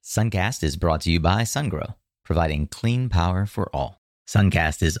Suncast is brought to you by SunGrow, providing clean power for all.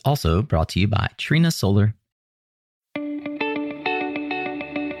 Suncast is also brought to you by Trina Solar.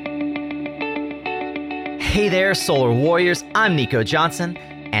 Hey there, Solar Warriors. I'm Nico Johnson,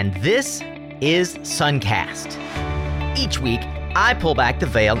 and this is Suncast. Each week, I pull back the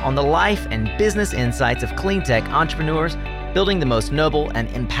veil on the life and business insights of clean tech entrepreneurs building the most noble and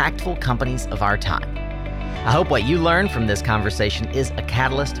impactful companies of our time. I hope what you learn from this conversation is a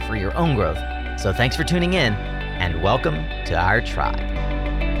catalyst for your own growth. So thanks for tuning in, and welcome to our tribe.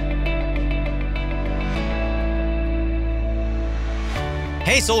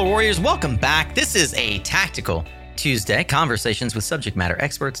 Hey, Solar Warriors, welcome back. This is a Tactical Tuesday, conversations with subject matter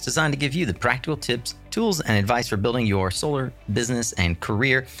experts designed to give you the practical tips, tools, and advice for building your solar business and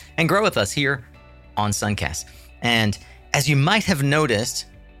career, and grow with us here on Suncast. And as you might have noticed,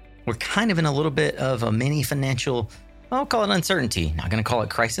 we're kind of in a little bit of a mini financial, I'll call it uncertainty. Not going to call it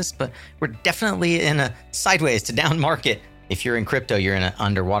crisis, but we're definitely in a sideways to down market. If you're in crypto, you're in an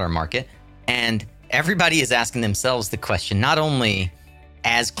underwater market. And everybody is asking themselves the question, not only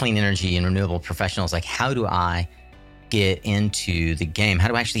as clean energy and renewable professionals, like how do I get into the game? How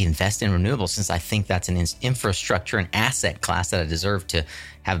do I actually invest in renewables? Since I think that's an infrastructure and asset class that I deserve to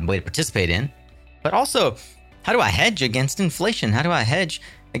have a way to participate in. But also, how do I hedge against inflation? How do I hedge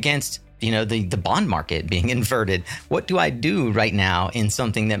against, the bond market being inverted? What do I do right now in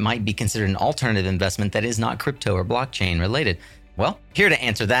something that might be considered an alternative investment that is not crypto or blockchain related? Well, here to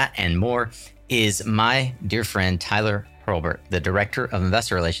answer that and more is my dear friend, Tyler Hurlbert, the Director of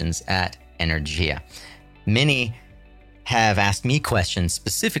Investor Relations at Energia. Many have asked me questions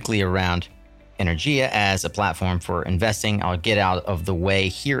specifically around Energia as a platform for investing. I'll get out of the way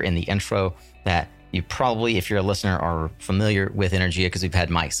here in the intro that you probably, if you're a listener, are familiar with Energia because we've had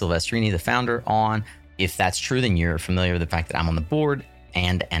Mike Silvestrini, the founder, on. If that's true, then you're familiar with the fact that I'm on the board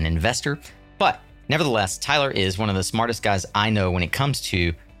and an investor. But nevertheless, Tyler is one of the smartest guys I know when it comes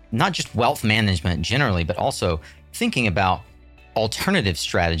to not just wealth management generally, but also thinking about alternative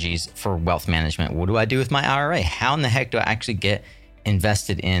strategies for wealth management. What do I do with my IRA? How in the heck do I actually get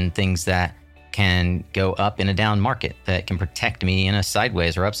invested in things that can go up in a down market, that can protect me in a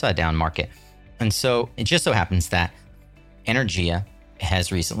sideways or upside down market? And so it just so happens that Energia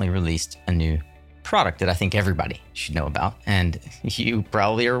has recently released a new product that I think everybody should know about. And you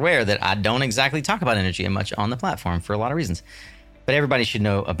probably are aware that I don't exactly talk about Energia much on the platform for a lot of reasons. But everybody should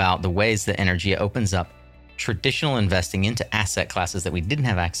know about the ways that Energia opens up traditional investing into asset classes that we didn't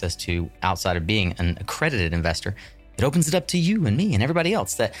have access to outside of being an accredited investor. It opens it up to you and me and everybody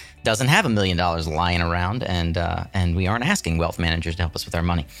else that doesn't have $1 million lying around, and we aren't asking wealth managers to help us with our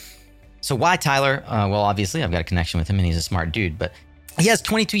money. So why Tyler? Well, obviously, I've got a connection with him and he's a smart dude, but he has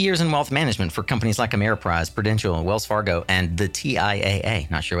 22 years in wealth management for companies like Ameriprise, Prudential, Wells Fargo, and the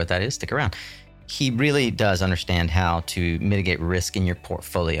TIAA. Not sure what that is. Stick around. He really does understand how to mitigate risk in your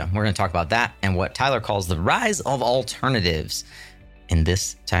portfolio. We're going to talk about that and what Tyler calls the rise of alternatives in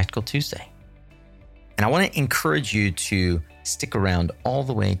this Tactical Tuesday. And I want to encourage you to stick around all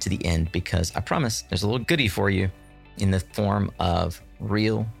the way to the end because I promise there's a little goodie for you in the form of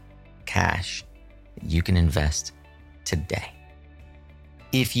real cash you can invest today.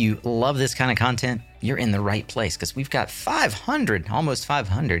 If you love this kind of content, you're in the right place because we've got almost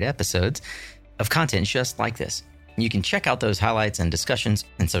 500 episodes of content just like this. You can check out those highlights and discussions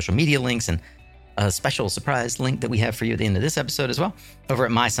and social media links and a special surprise link that we have for you at the end of this episode as well over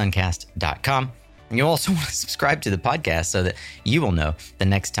at mysuncast.com. And you'll also want to subscribe to the podcast so that you will know the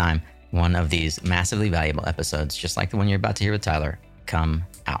next time one of these massively valuable episodes, just like the one you're about to hear with Tyler, come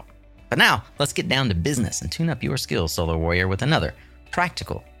out. But now, let's get down to business and tune up your skills, Solar Warrior, with another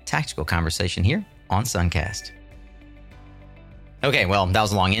practical, tactical conversation here on Suncast. Okay, well, that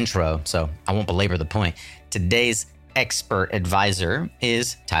was a long intro, so I won't belabor the point. Today's expert advisor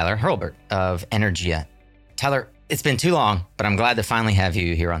is Tyler Hurlbert of Energia. Tyler, it's been too long, but I'm glad to finally have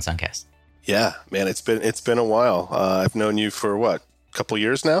you here on Suncast. Yeah, man, it's been a while. I've known you for what, a couple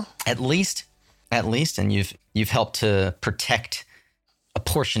years now? At least, and you've helped to protect a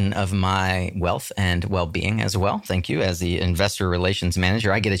portion of my wealth and well-being as well. Thank you. As the investor relations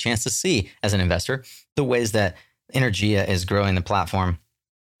manager, I get a chance to see as an investor the ways that Energia is growing the platform.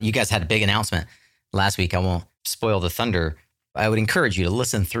 You guys had a big announcement last week. I won't spoil the thunder. I would encourage you to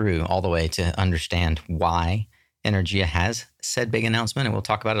listen through all the way to understand why Energia has said big announcement. And we'll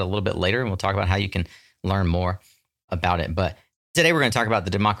talk about it a little bit later. And we'll talk about how you can learn more about it. But today we're going to talk about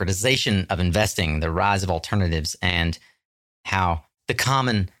the democratization of investing, the rise of alternatives, and how the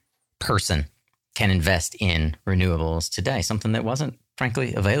common person can invest in renewables today, something that wasn't,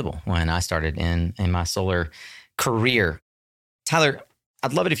 frankly, available when I started in my solar career. Tyler,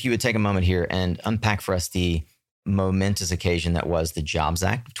 I'd love it if you would take a moment here and unpack for us the momentous occasion that was the Jobs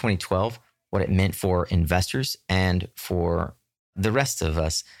Act of 2012, what it meant for investors and for the rest of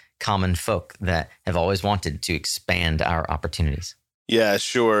us common folk that have always wanted to expand our opportunities. Yeah,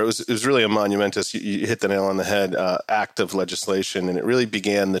 sure. It was really a monumentous, you hit the nail on the head, act of legislation, and it really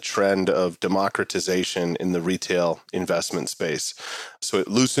began the trend of democratization in the retail investment space. So it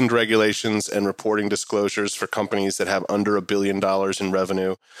loosened regulations and reporting disclosures for companies that have under $1 billion in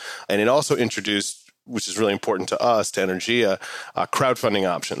revenue. And it also introduced, which is really important to us, to Anaergia, crowdfunding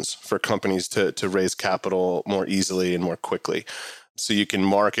options for companies to raise capital more easily and more quickly. So you can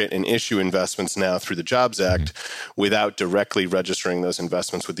market and issue investments now through the Jobs Act without directly registering those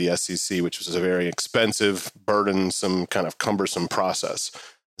investments with the SEC, which was a very expensive, burdensome, kind of cumbersome process.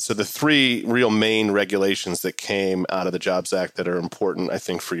 So the three real main regulations that came out of the Jobs Act that are important, I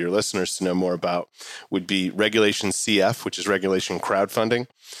think, for your listeners to know more about would be Regulation CF, which is regulation crowdfunding.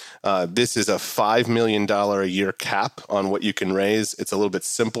 This is a $5 million a year cap on what you can raise. It's a little bit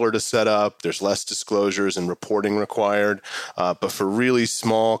simpler to set up. There's less disclosures and reporting required. But for really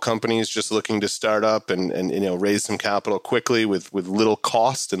small companies just looking to start up and raise some capital quickly with little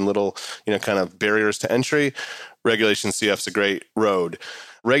cost and little kind of barriers to entry, Regulation CF is a great road.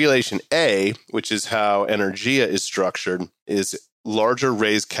 Regulation A, which is how Anaergia is structured, is larger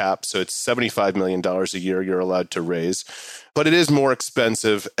raise cap. So it's $75 million a year you're allowed to raise. But it is more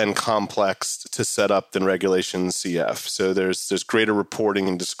expensive and complex to set up than Regulation CF. So there's greater reporting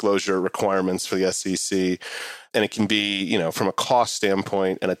and disclosure requirements for the SEC. And it can be, from a cost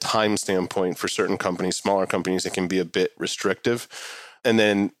standpoint and a time standpoint for certain companies, smaller companies, it can be a bit restrictive. And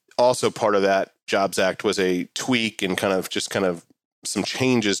then also part of that Jobs Act was a tweak and kind of some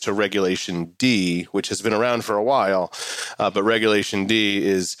changes to Regulation D, which has been around for a while. But Regulation D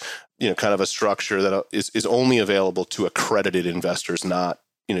is, kind of a structure that is only available to accredited investors, not,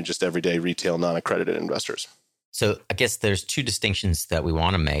 just everyday retail non-accredited investors. So I guess there's two distinctions that we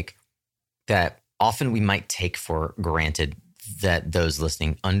want to make that often we might take for granted that those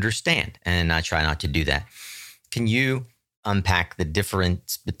listening understand. And I try not to do that. Can you unpack the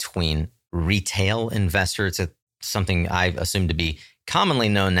difference between retail investors, something I assume to be commonly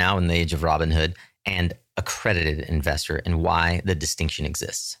known now in the age of Robinhood, and accredited investor, and why the distinction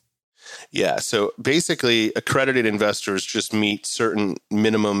exists? Yeah. So basically, accredited investors just meet certain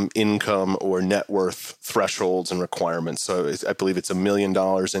minimum income or net worth thresholds and requirements. So I believe it's $1 million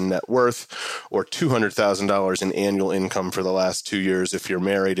in net worth or $200,000 in annual income for the last 2 years. If you're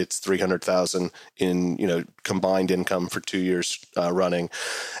married, it's $300,000 in combined income for 2 years running.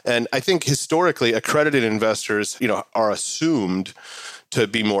 And I think historically, accredited investors are assumed to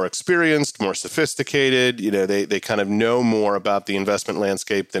be more experienced, more sophisticated. They kind of know more about the investment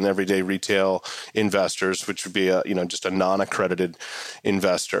landscape than everyday retail investors, which would be just a non-accredited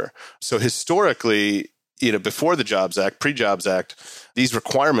investor. So historically, before the Jobs Act, pre-Jobs Act, these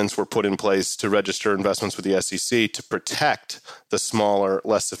requirements were put in place to register investments with the SEC to protect the smaller,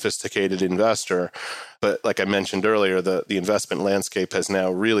 less sophisticated investor. But like I mentioned earlier, the investment landscape has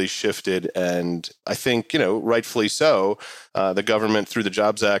now really shifted. And I think, rightfully so, the government through the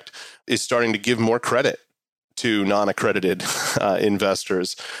Jobs Act is starting to give more credit to non-accredited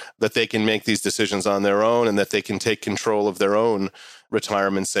investors, that they can make these decisions on their own and that they can take control of their own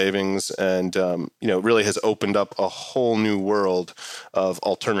retirement savings, and really has opened up a whole new world of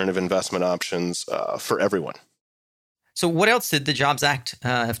alternative investment options for everyone. So what else did the Jobs Act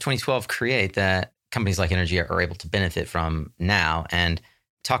of 2012 create that companies like Anaergia are able to benefit from now? And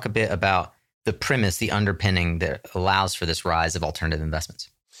talk a bit about the premise, the underpinning that allows for this rise of alternative investments.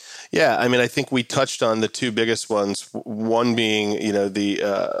 Yeah, I think we touched on the two biggest ones. One being,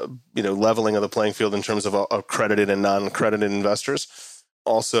 the leveling of the playing field in terms of accredited and non-accredited investors.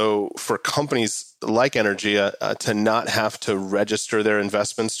 Also, for companies like Anaergia to not have to register their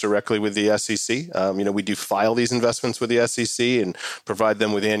investments directly with the SEC. We do file these investments with the SEC and provide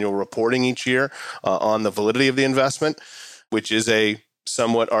them with annual reporting each year on the validity of the investment, which is a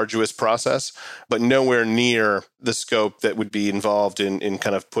somewhat arduous process, but nowhere near the scope that would be involved in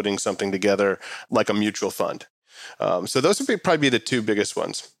kind of putting something together like a mutual fund. So those would probably be the two biggest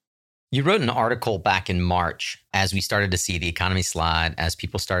ones. You wrote an article back in March as we started to see the economy slide, as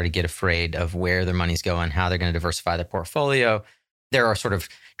people started to get afraid of where their money's going, how they're going to diversify their portfolio. There are sort of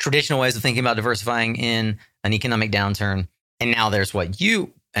traditional ways of thinking about diversifying in an economic downturn. And now there's what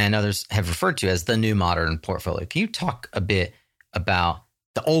you and others have referred to as the new modern portfolio. Can you talk a bit about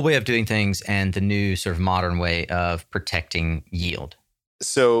the old way of doing things and the new sort of modern way of protecting yield?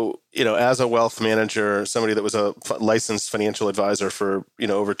 So, as a wealth manager, somebody that was a licensed financial advisor for,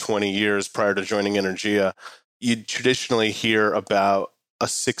 over 20 years prior to joining Anaergia, you'd traditionally hear about a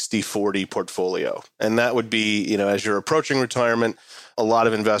 60-40 portfolio. And that would be, as you're approaching retirement, a lot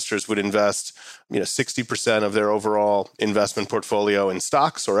of investors would invest, 60% of their overall investment portfolio in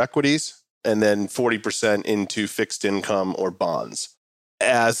stocks or equities, and then 40% into fixed income or bonds.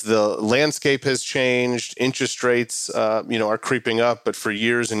 As the landscape has changed, interest rates, are creeping up. But for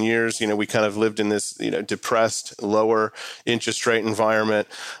years and years, we kind of lived in this, depressed, lower interest rate environment.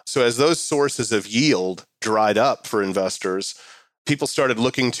 So as those sources of yield dried up for investors, people started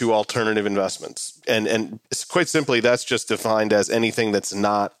looking to alternative investments. And quite simply, that's just defined as anything that's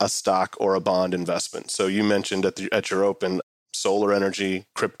not a stock or a bond investment. So you mentioned at your open, solar energy,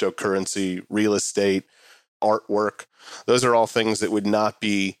 cryptocurrency, real estate, artwork. Those are all things that would not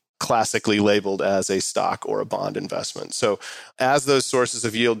be classically labeled as a stock or a bond investment. So as those sources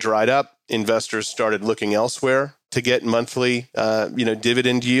of yield dried up, investors started looking elsewhere to get monthly,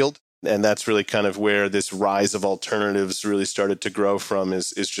 dividend yield. And that's really kind of where this rise of alternatives really started to grow from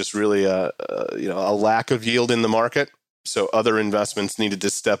is just really a lack of yield in the market. So other investments needed to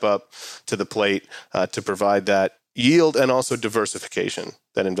step up to the plate to provide that yield and also diversification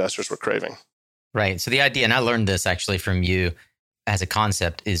that investors were craving. Right. So the idea, and I learned this actually from you as a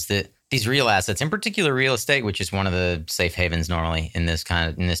concept, is that these real assets, in particular real estate, which is one of the safe havens normally in this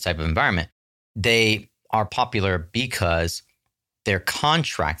type of environment, they are popular because their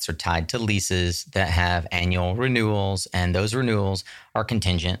contracts are tied to leases that have annual renewals, and those renewals are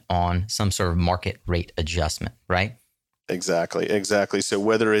contingent on some sort of market rate adjustment, right? Exactly. So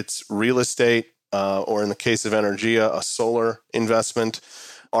whether it's real estate or in the case of Anaergia, a solar investment,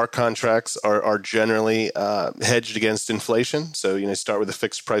 our contracts are generally hedged against inflation. So, start with a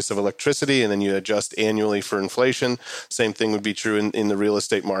fixed price of electricity and then you adjust annually for inflation. Same thing would be true in the real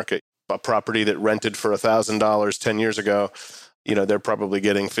estate market. A property that rented for $1,000 10 years ago, they're probably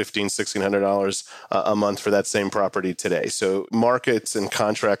getting $1,500, $1,600 a month for that same property today. So markets and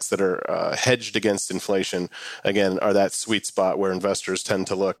contracts that are hedged against inflation, again, are that sweet spot where investors tend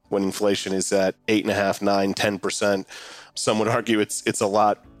to look when inflation is at 8.5%, 9%, 10%. Some would argue it's a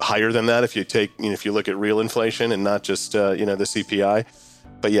lot higher than that if you look at real inflation and not just the CPI.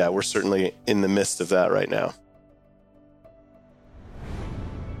 But yeah, we're certainly in the midst of that right now.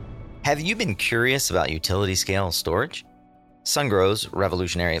 Have you been curious about utility scale storage? Sungrow's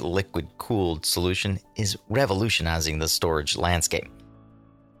revolutionary liquid-cooled solution is revolutionizing the storage landscape.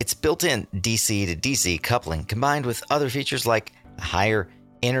 Its built-in DC to DC coupling combined with other features like a higher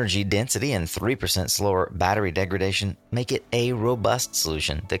energy density and 3% slower battery degradation make it a robust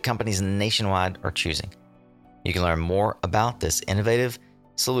solution that companies nationwide are choosing. You can learn more about this innovative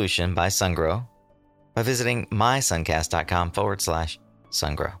solution by Sungrow by visiting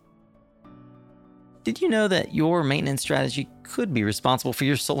mysuncast.com/Sungrow. Did you know that your maintenance strategy could be responsible for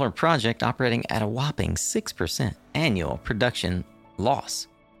your solar project operating at a whopping 6% annual production loss?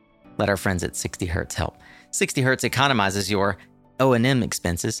 Let our friends at 60 Hertz help. 60 Hertz economizes your O&M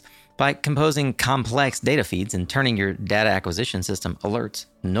expenses by composing complex data feeds and turning your data acquisition system alerts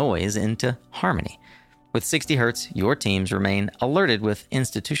noise into harmony. With 60 Hertz, your teams remain alerted with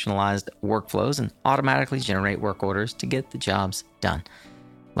institutionalized workflows and automatically generate work orders to get the jobs done.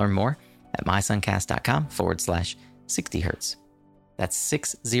 Learn more at mysuncast.com/60 Hertz. That's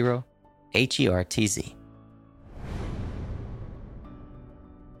 60 HERTZ.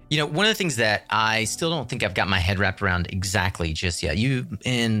 One of the things that I still don't think I've got my head wrapped around exactly just yet. You,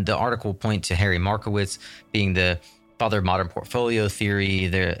 in the article, point to Harry Markowitz being the father of modern portfolio theory,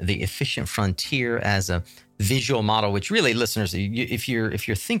 the efficient frontier as a visual model, which really, listeners, if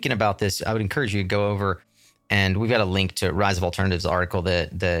you're thinking about this, I would encourage you to go over, and we've got a link to Rise of Alternatives article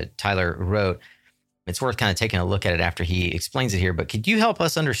that Tyler wrote. It's worth kind of taking a look at it after he explains it here. But could you help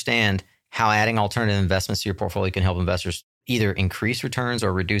us understand how adding alternative investments to your portfolio can help investors either increase returns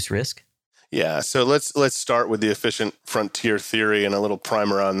or reduce risk? Yeah, so let's start with the efficient frontier theory and a little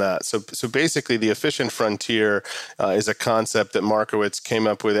primer on that. So basically, the efficient frontier is a concept that Markowitz came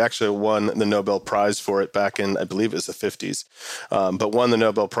up with. Actually, won the Nobel Prize for it back in, I believe it was the 50s, but won the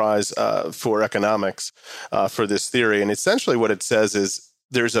Nobel Prize for economics for this theory. And essentially, what it says is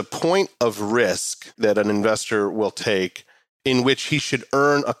there's a point of risk that an investor will take in which he should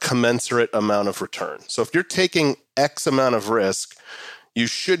earn a commensurate amount of return. So if you're taking X amount of risk, you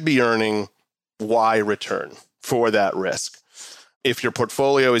should be earning Y return for that risk. If your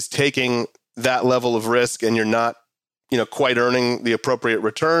portfolio is taking that level of risk and you're not, quite earning the appropriate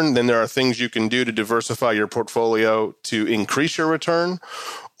return, then there are things you can do to diversify your portfolio to increase your return.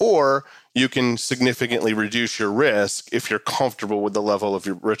 Or you can significantly reduce your risk if you're comfortable with the level of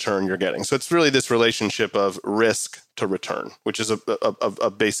your return you're getting. So it's really this relationship of risk to return, which is a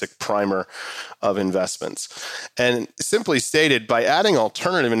basic primer of investments. And simply stated, by adding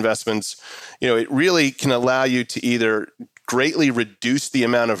alternative investments, it really can allow you to either greatly reduce the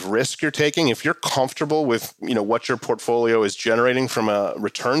amount of risk you're taking. If you're comfortable with what your portfolio is generating from a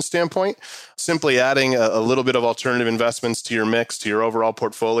return standpoint, simply adding a little bit of alternative investments to your mix, to your overall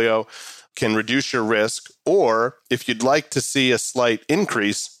portfolio, can reduce your risk. Or if you'd like to see a slight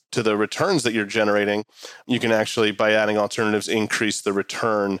increase to the returns that you're generating, you can actually, by adding alternatives, increase the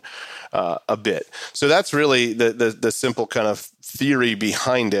return a bit. So that's really the simple kind of theory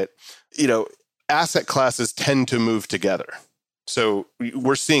behind it. Asset classes tend to move together. So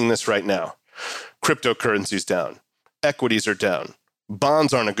we're seeing this right now. Cryptocurrency's down. Equities are down.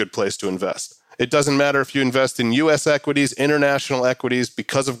 Bonds aren't a good place to invest. It doesn't matter if you invest in U.S. equities, international equities.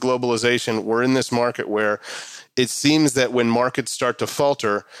 Because of globalization, we're in this market where it seems that when markets start to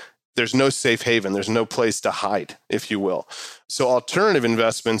falter, there's no safe haven. There's no place to hide, if you will. So alternative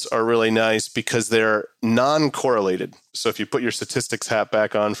investments are really nice because they're non-correlated. So if you put your statistics hat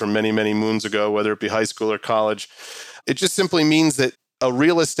back on from many, many moons ago, whether it be high school or college, it just simply means that a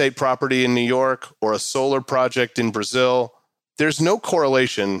real estate property in New York or a solar project in Brazil, there's no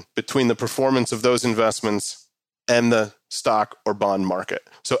correlation between the performance of those investments and the stock or bond market.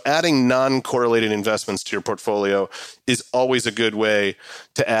 So adding non-correlated investments to your portfolio is always a good way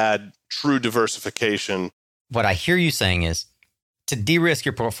to add true diversification. What I hear you saying is to de-risk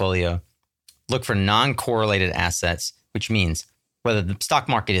your portfolio, look for non-correlated assets, which means whether the stock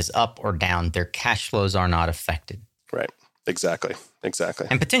market is up or down, their cash flows are not affected. Right. Exactly.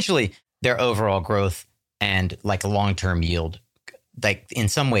 And potentially their overall growth and like a long-term yield, like in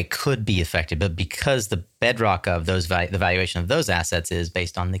some way could be affected, but because the bedrock of those the valuation of those assets is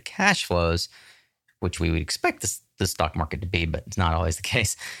based on the cash flows, which we would expect the stock market to be, but it's not always the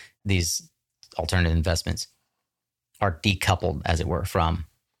case. These alternative investments are decoupled, as it were, from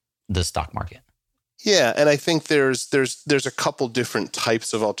the stock market. Yeah, and I think there's a couple different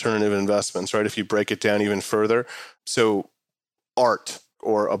types of alternative investments, right? If you break it down even further, so art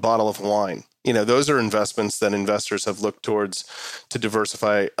or a bottle of wine. Those are investments that investors have looked towards to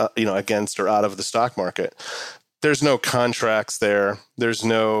diversify, against or out of the stock market. There's no contracts there. There's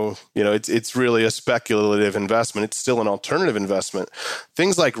no, it's really a speculative investment. It's still an alternative investment.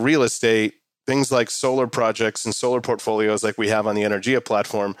 Things like real estate, things like solar projects and solar portfolios like we have on the Energia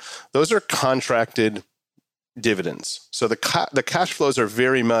platform, those are contracted dividends. So the cash flows are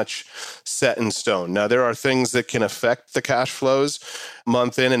very much set in stone. Now, there are things that can affect the cash flows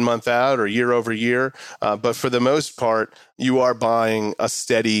month in and month out or year over year. But for the most part, you are buying a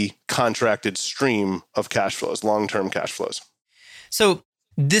steady contracted stream of cash flows, long-term cash flows. So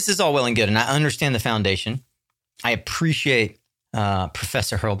this is all well and good. And I understand the foundation. I appreciate,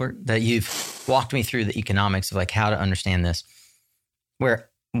 Professor Hurlbert, that you've walked me through the economics of like how to understand this, where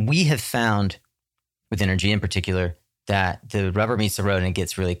we have found with Energia in particular, that the rubber meets the road and it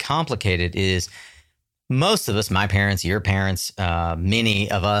gets really complicated is most of us, my parents, your parents,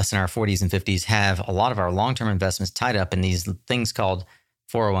 many of us in our 40s and 50s have a lot of our long-term investments tied up in these things called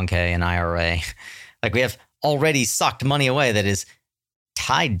 401k and IRA. Like we have already socked money away that is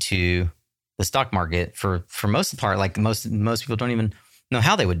tied to the stock market for most of the part. Like most people don't even know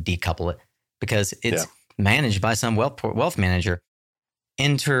how they would decouple it because it's managed by some wealth manager.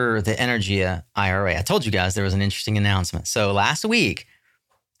 Enter the Energia IRA. I told you guys there was an interesting announcement. So last week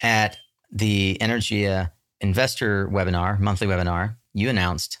at the Energia investor webinar, monthly webinar, you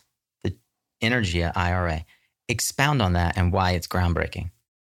announced the Energia IRA. Expound on that and why it's groundbreaking.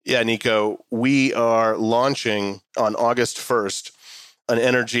 Yeah, Nico, we are launching on August 1st an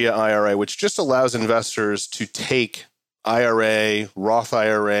Energia IRA, which just allows investors to take IRA, Roth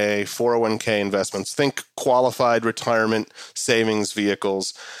IRA, 401k investments, think qualified retirement savings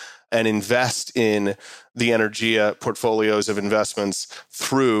vehicles, and invest in the Energia portfolios of investments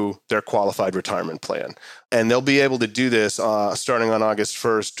through their qualified retirement plan. And they'll be able to do this starting on August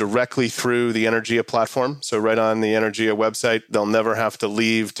 1st directly through the Energia platform. So right on the Energia website, they'll never have to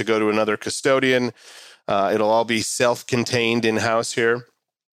leave to go to another custodian. It'll all be self-contained in-house here.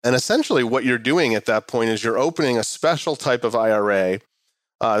 And essentially what you're doing at that point is you're opening a special type of IRA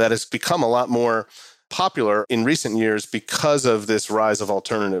that has become a lot more popular in recent years because of this rise of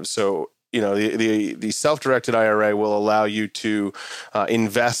alternatives. So, the self-directed IRA will allow you to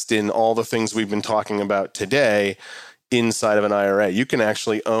invest in all the things we've been talking about today inside of an IRA. You can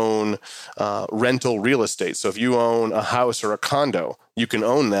actually own rental real estate. So if you own a house or a condo, you can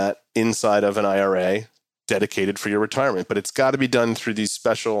own that inside of an IRA. dedicated for your retirement. But it's got to be done through these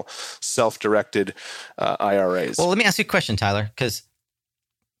special self-directed IRAs. Well, let me ask you a question, Tyler, because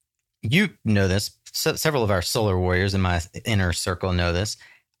you know this. Several of our solar warriors in my inner circle know this.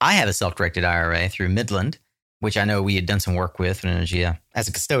 I have a self-directed IRA through Midland, which I know we had done some work with in Energia as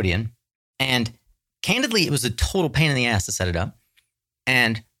a custodian. And candidly, it was a total pain in the ass to set it up.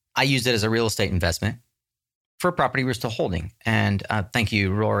 And I used it as a real estate investment for a property we're still holding. And thank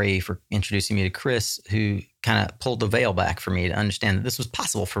you, Rory, for introducing me to Chris, who kind of pulled the veil back for me to understand that this was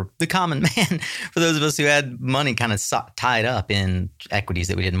possible for the common man, for those of us who had money kind of tied up in equities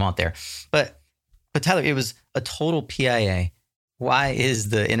that we didn't want there. But Tyler, it was a total PIA. Why is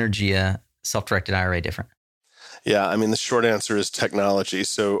the Energia self-directed IRA different? Yeah, I mean, the short answer is technology.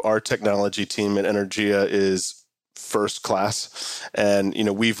 So our technology team at Energia is first class. And,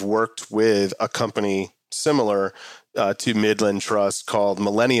 we've worked with a company similar to Midland Trust called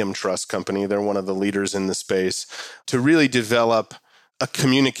Millennium Trust Company. They're one of the leaders in the space to really develop a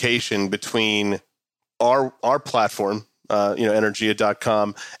communication between our platform,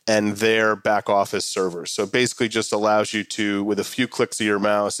 Energia.com, and their back office servers. So basically just allows you to, with a few clicks of your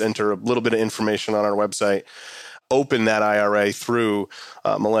mouse, enter a little bit of information on our website, open that IRA through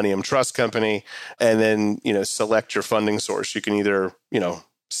Millennium Trust Company, and then, select your funding source. You can either,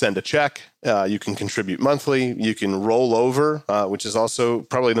 send a check, you can contribute monthly, you can roll over, which is also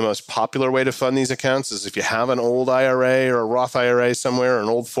probably the most popular way to fund these accounts is if you have an old IRA or a Roth IRA somewhere, or an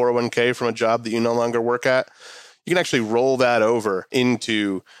old 401k from a job that you no longer work at, you can actually roll that over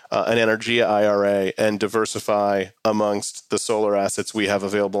into an Energia IRA and diversify amongst the solar assets we have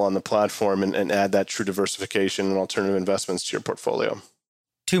available on the platform and add that true diversification and alternative investments to your portfolio.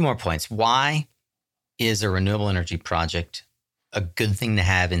 2 more points. Why is a renewable energy project a good thing to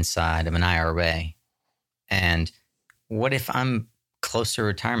have inside of an IRA? And what if I'm close to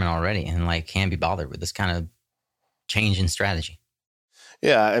retirement already and can't be bothered with this kind of change in strategy?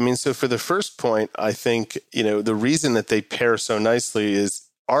 Yeah, I mean, so for the first point, I think, the reason that they pair so nicely is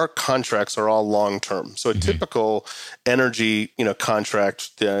our contracts are all long-term. So a typical energy,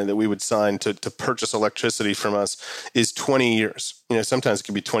 contract that we would sign to purchase electricity from us is 20 years. Sometimes it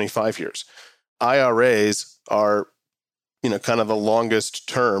can be 25 years. IRAs are, kind of the longest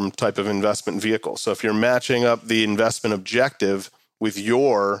term type of investment vehicle. So if you're matching up the investment objective with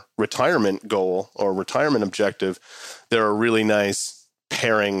your retirement goal or retirement objective, they're a really nice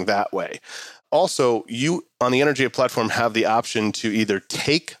pairing that way. Also, you on the Energia platform have the option to either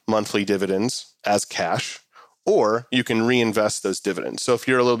take monthly dividends as cash, or you can reinvest those dividends. So if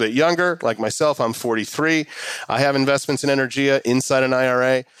you're a little bit younger, like myself, I'm 43, I have investments in Energia inside an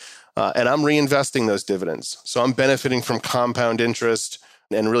IRA, and I'm reinvesting those dividends. So I'm benefiting from compound interest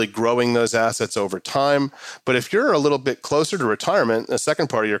and really growing those assets over time. But if you're a little bit closer to retirement, the second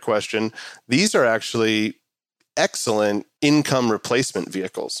part of your question, these are actually excellent income replacement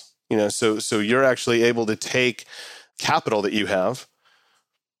vehicles. So you're actually able to take capital that you have,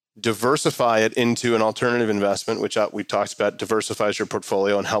 diversify it into an alternative investment, which we talked about diversifies your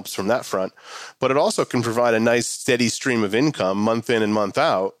portfolio and helps from that front. But it also can provide a nice steady stream of income month in and month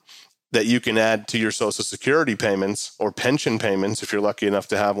out that you can add to your Social Security payments or pension payments, if you're lucky enough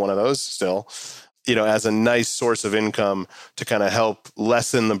to have one of those still, as a nice source of income to kind of help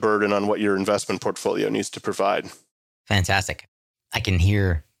lessen the burden on what your investment portfolio needs to provide. Fantastic. I can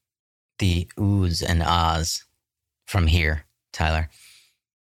hear the oohs and ahs from here, Tyler.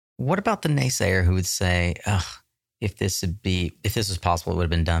 What about the naysayer who would say, if this was possible, it would have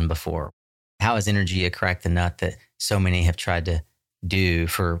been done before? How has Energia cracked the nut that so many have tried to do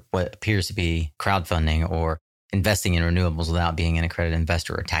for what appears to be crowdfunding or investing in renewables without being an accredited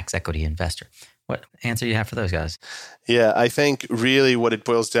investor or tax equity investor? What answer do you have for those guys? Yeah, I think really what it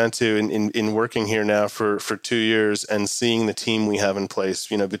boils down to in working here now for 2 years and seeing the team we have in place,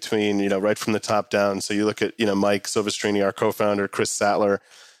 between, right from the top down. So you look at, Mike Silvestrini, our co-founder, Chris Sattler.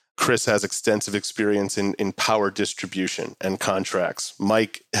 Chris has extensive experience in power distribution and contracts.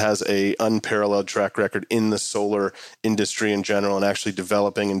 Mike has an unparalleled track record in the solar industry in general and actually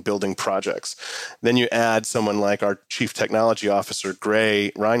developing and building projects. Then you add someone like our Chief Technology Officer,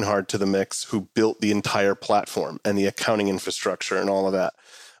 Gray Reinhardt, to the mix, who built the entire platform and the accounting infrastructure and all of that.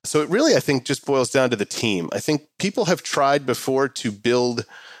 So it really, I think, just boils down to the team. I think people have tried before to build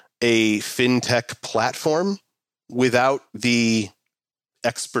a fintech platform without the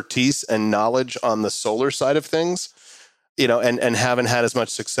expertise and knowledge on the solar side of things, and haven't had as much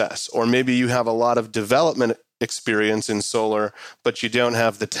success. Or maybe you have a lot of development experience in solar, but you don't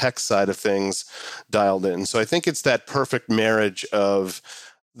have the tech side of things dialed in. So I think it's that perfect marriage of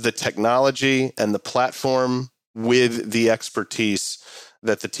the technology and the platform with the expertise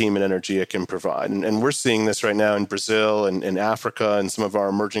that the team at Energia can provide. And we're seeing this right now in Brazil and in Africa and some of our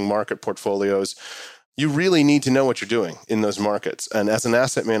emerging market portfolios. You really need to know what you're doing in those markets. And as an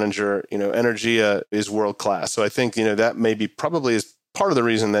asset manager, Energia is world-class. So I think, that maybe probably is part of the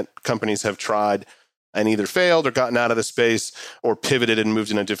reason that companies have tried and either failed or gotten out of the space or pivoted and moved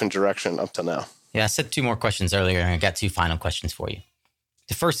in a different direction up till now. Yeah, I said 2 more questions earlier, and I got 2 final questions for you.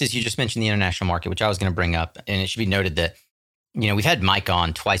 The first is you just mentioned the international market, which I was going to bring up. And it should be noted that, we've had Mike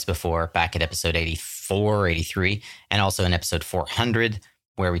on twice before, back at episode 84, 83, and also in episode 400,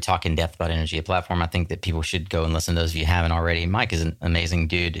 where we talk in depth about Energia platform. I think that people should go and listen to those if you haven't already. Mike is an amazing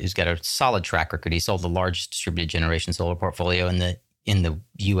dude who's got a solid track record. He sold the largest distributed generation solar portfolio in the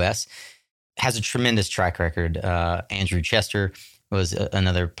U.S., has a tremendous track record. Andrew Chester was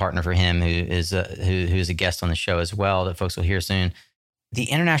another partner for him who is a guest on the show as well that folks will hear soon. The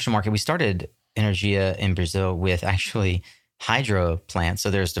international market, we started Energia in Brazil with actually hydro plants. So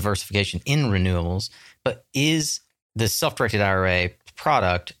there's diversification in renewables, but is the self-directed IRA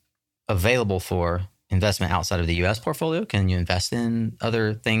product available for investment outside of the U.S. portfolio? Can you invest in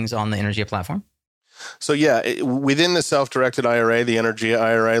other things on the Energia platform? So within the self-directed IRA, the Energia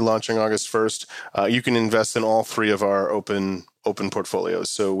IRA launching August 1st, you can invest in all 3 of our open portfolios.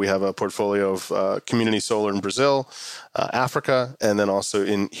 So we have a portfolio of community solar in Brazil, Africa, and then also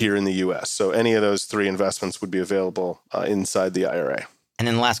here in the U.S. So any of those 3 investments would be available inside the IRA. And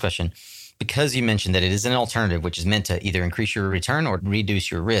then the last question, because you mentioned that it is an alternative which is meant to either increase your return or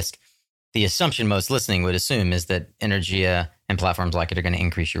reduce your risk, the assumption most listening would assume is that Energia and platforms like it are going to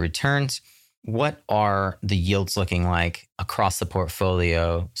increase your returns. What are the yields looking like across the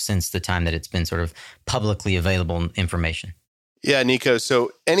portfolio since the time that it's been sort of publicly available information? Yeah, Nico.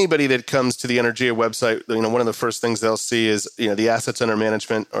 So anybody that comes to the Energia website, one of the first things they'll see is, the assets under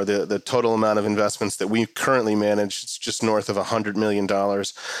management or the total amount of investments that we currently manage. It's just north of $100 million.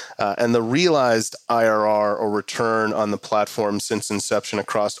 And the realized IRR or return on the platform since inception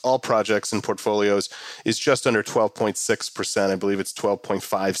across all projects and portfolios is just under 12.6%. I believe it's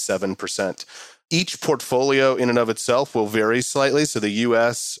 12.57%. Each portfolio in and of itself will vary slightly. So the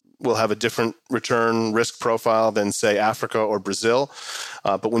U.S. will have a different return risk profile than, say, Africa or Brazil.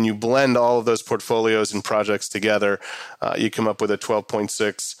 But when you blend all of those portfolios and projects together, you come up with a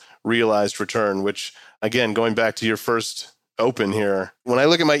 12.6 realized return, which, again, going back to your first open here, when I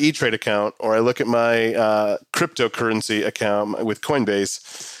look at my E-Trade account or I look at my cryptocurrency account with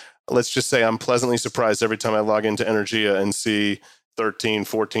Coinbase, let's just say I'm pleasantly surprised every time I log into Energia and see 13,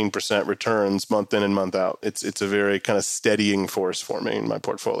 14% returns month in and month out. It's a very kind of steadying force for me in my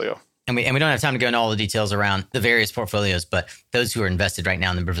portfolio. And we don't have time to go into all the details around the various portfolios, but those who are invested right now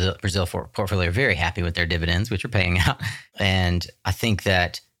in the Brazil portfolio are very happy with their dividends, which are paying out. And I think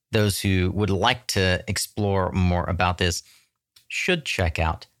that those who would like to explore more about this should check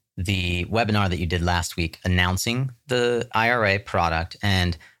out the webinar that you did last week announcing the IRA product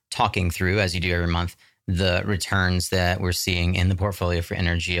and talking through, as you do every month, the returns that we're seeing in the portfolio for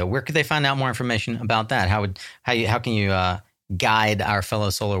Energia. Where could they find out more information about that? How can you guide our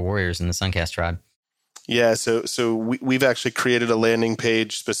fellow solar warriors in the Suncast tribe? Yeah, so we've actually created a landing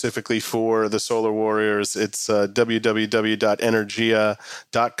page specifically for the solar warriors. It's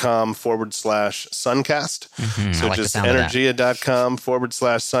www.energia.com/Suncast. So like just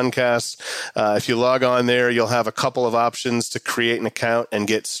energia.com/Suncast. If you log on there, you'll have a couple of options to create an account and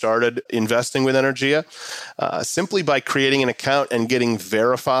get started investing with Energia. Simply by creating an account and getting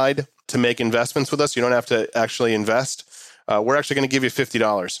verified to make investments with us, you don't have to actually invest. We're actually going to give you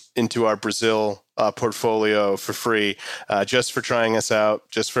 $50 into our Brazil portfolio for free, just for trying us out,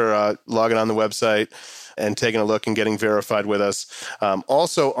 just for logging on the website and taking a look and getting verified with us.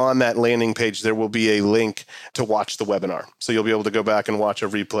 Also on that landing page, there will be a link to watch the webinar. So you'll be able to go back and watch a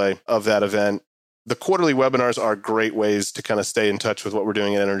replay of that event. The quarterly webinars are great ways to kind of stay in touch with what we're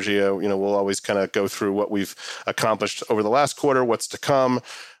doing at Energia. We'll always kind of go through what we've accomplished over the last quarter, what's to come,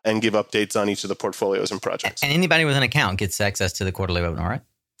 and give updates on each of the portfolios and projects. And anybody with an account gets access to the quarterly webinar, right?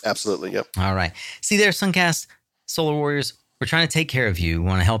 Absolutely, yep. All right. See there, Suncast Solar Warriors, we're trying to take care of you. We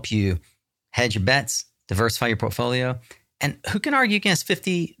want to help you hedge your bets, diversify your portfolio. And who can argue against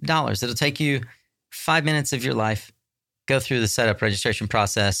 $50? It'll take you 5 minutes of your life, go through the setup registration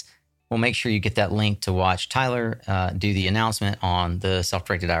process. We'll make sure you get that link to watch Tyler do the announcement on the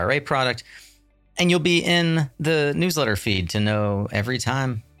self-directed IRA product. And you'll be in the newsletter feed to know every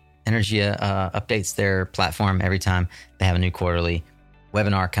time Energia updates their platform, every time they have a new quarterly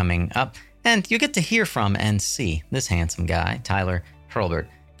webinar coming up. And you'll get to hear from and see this handsome guy, Tyler Hurlbert,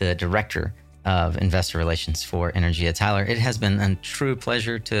 the Director of Investor Relations for Energia. Tyler, it has been a true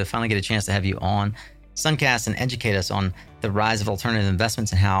pleasure to finally get a chance to have you on Suncast and educate us on the rise of alternative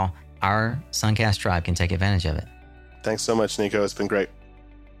investments and how our Suncast tribe can take advantage of it. Thanks so much, Nico. It's been great.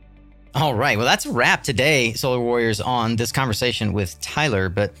 All right. Well, that's a wrap today, Solar Warriors, on this conversation with Tyler.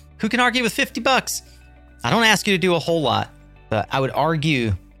 But who can argue with $50? I don't ask you to do a whole lot, but I would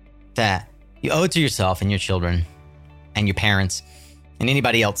argue that you owe it to yourself and your children and your parents and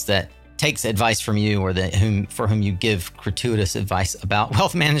anybody else that takes advice from you or for whom you give gratuitous advice about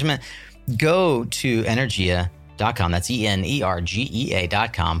wealth management. Go to energia.com. That's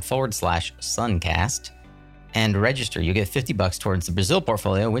energea.com/Suncast and register. You'll get $50 towards the Brazil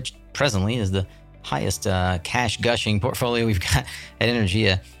portfolio, which presently is the highest cash gushing portfolio we've got at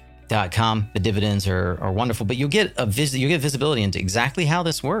energia.com. The dividends are wonderful, but you'll get visibility into exactly how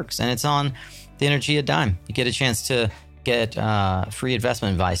this works. And it's on the Energia dime. You get a chance to get free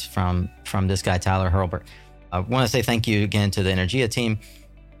investment advice from this guy, Tyler Hurlbert. I want to say thank you again to the Energia team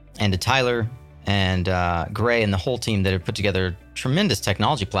and to Tyler and Gray and the whole team that have put together a tremendous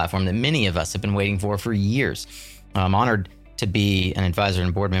technology platform that many of us have been waiting for years. I'm honored to be an advisor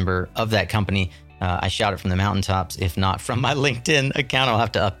and board member of that company. I shout it from the mountaintops, if not from my LinkedIn account. I'll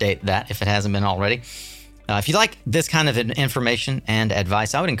have to update that if it hasn't been already. If you like this kind of information and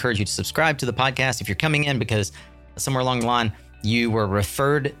advice, I would encourage you to subscribe to the podcast. If you're coming in because somewhere along the line you were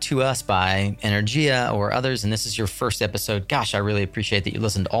referred to us by Energia or others, and this is your first episode, gosh, I really appreciate that you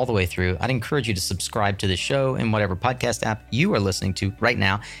listened all the way through. I'd encourage you to subscribe to the show in whatever podcast app you are listening to right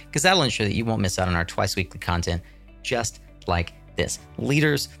now, because that'll ensure that you won't miss out on our twice weekly content just like this.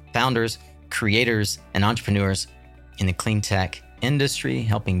 Leaders, founders, creators, and entrepreneurs in the clean tech industry,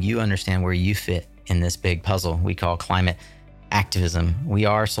 helping you understand where you fit in this big puzzle we call climate activism. We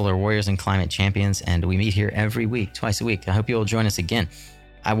are Solar Warriors and Climate Champions, and we meet here every week, twice a week. I hope you will join us again.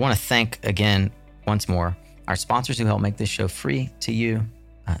 I want to thank again, once more, our sponsors who help make this show free to you.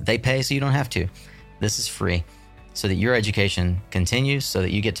 They pay so you don't have to. This is free so that your education continues, so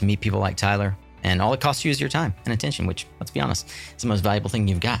that you get to meet people like Tyler, and all it costs you is your time and attention, which, let's be honest, is the most valuable thing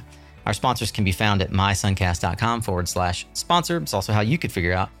you've got. Our sponsors can be found at mysuncast.com/sponsor. It's also how you could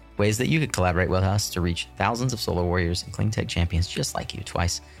figure out ways that you could collaborate with us to reach thousands of solar warriors and clean tech champions just like you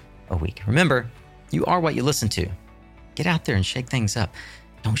twice a week. Remember, you are what you listen to. Get out there and shake things up.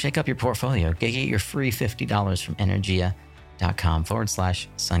 Don't shake up your portfolio. Get your free $50 from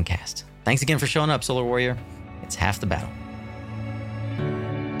energia.com/Suncast. Thanks again for showing up, Solar Warrior. It's half the battle.